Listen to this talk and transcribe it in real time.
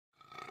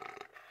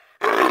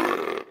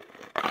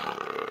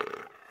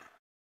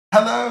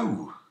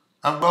Hello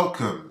and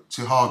welcome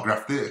to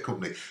Hardgraft Theatre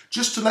Company.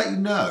 Just to let you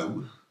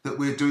know that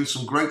we're doing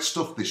some great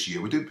stuff this year.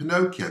 We're doing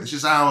Pinocchio. This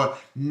is our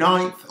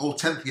 9th or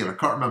 10th year, I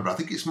can't remember. I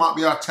think it might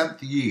be our 10th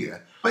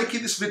year. I'm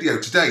making this video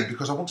today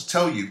because I want to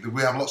tell you that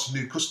we have lots of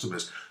new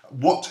customers.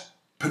 What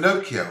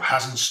Pinocchio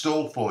has in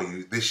store for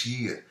you this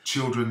year.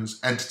 Children's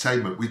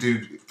entertainment. We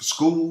do it for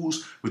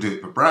schools, we do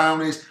it for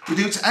brownies, we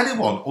do it to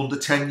anyone under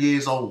 10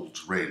 years old,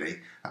 really.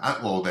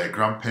 Well, their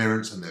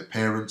grandparents and their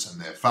parents and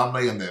their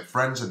family and their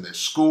friends and their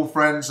school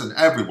friends and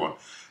everyone.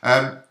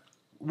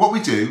 What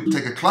we do, we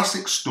take a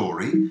classic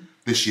story.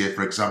 This year,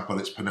 for example,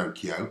 it's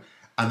Pinocchio,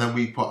 and then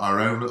we put our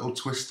own little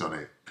twist on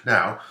it.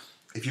 Now,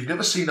 if you've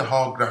never seen a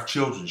Hardgraft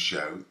children's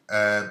show,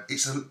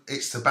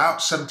 it's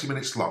about 70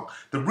 minutes long.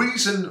 The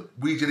reason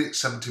we did it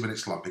 70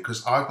 minutes long,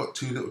 because I've got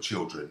two little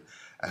children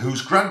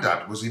whose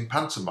granddad was in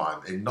pantomime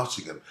in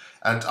Nottingham,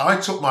 and I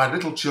took my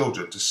little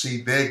children to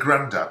see their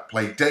granddad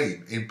play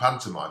Dame in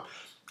pantomime,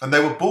 and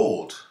they were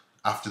bored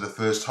after the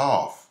first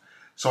half.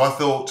 So I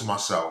thought to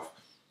myself,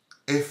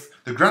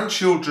 if the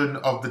grandchildren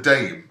of the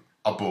Dame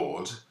are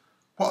bored,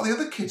 what are the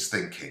other kids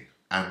thinking?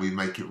 And we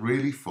make it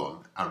really fun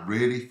and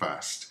really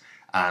fast.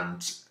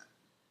 And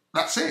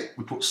that's it.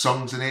 We put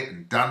songs in it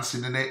and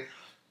dancing in it.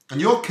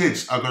 And your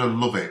kids are going to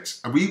love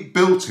it. And we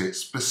built it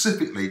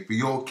specifically for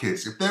your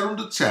kids. If they're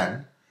under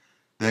 10,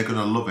 they're going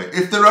to love it.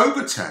 If they're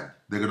over 10,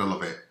 they're going to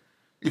love it.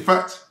 In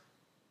fact,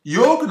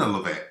 you're going to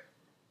love it.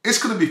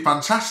 It's going to be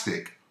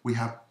fantastic. We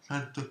have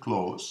Santa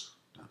Claus.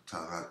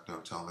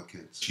 Don't tell the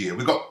kids. Here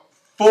we've got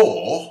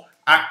 4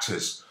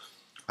 actors.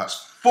 That's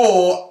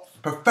 4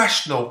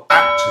 professional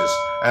actors.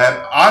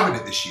 I'm in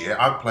it this year.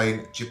 I'm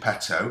playing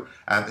Geppetto,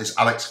 and there's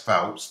Alex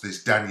Phelps,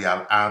 there's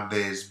Danielle, and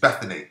there's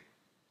Bethany.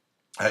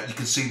 You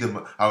can see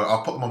them.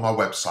 I'll put them on my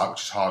website,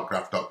 which is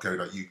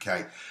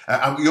hardgraft.co.uk.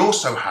 And we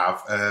also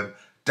have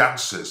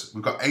dancers.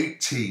 We've got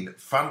 18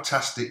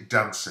 fantastic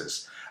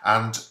dancers,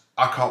 and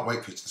I can't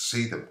wait for you to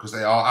see them because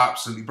they are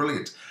absolutely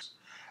brilliant.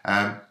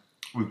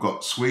 We've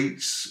got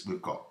sweets,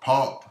 we've got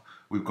pop,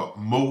 we've got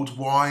mulled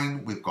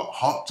wine, we've got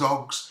hot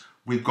dogs.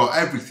 We've got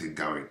everything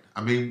going.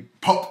 I mean,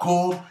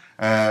 popcorn.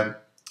 Come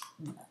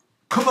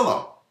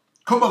along.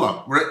 Come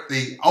along. We're at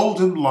the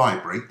Oldham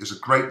Library. There's a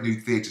great new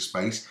theatre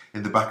space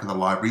in the back of the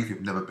library if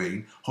you've never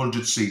been.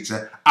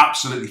 100-seater.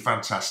 Absolutely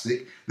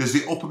fantastic. There's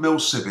the Upper Mill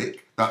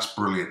Civic. That's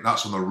brilliant.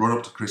 That's on the run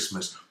up to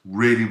Christmas.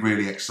 Really,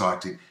 really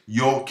exciting.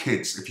 Your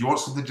kids, if you want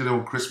something to do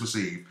on Christmas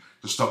Eve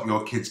to stop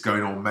your kids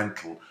going all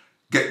mental,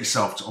 get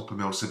yourself to Upper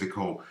Mill Civic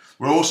Hall.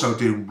 We're also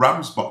doing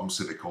Ramsbottom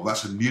Civic Hall.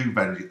 That's a new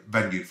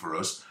venue for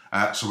us.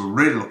 So we're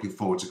really looking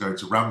forward to going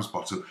to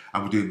Ramsbottom,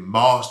 and we're doing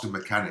Marsden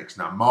Mechanics.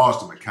 Now,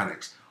 Marsden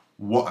Mechanics,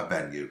 what a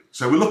venue.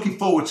 So we're looking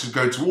forward to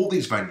going to all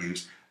these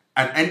venues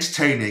and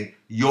entertaining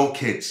your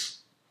kids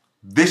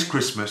this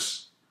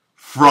Christmas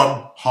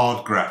from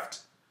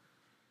Hardgraft.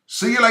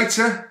 See you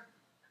later.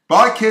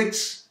 Bye,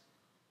 kids.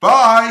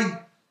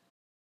 Bye.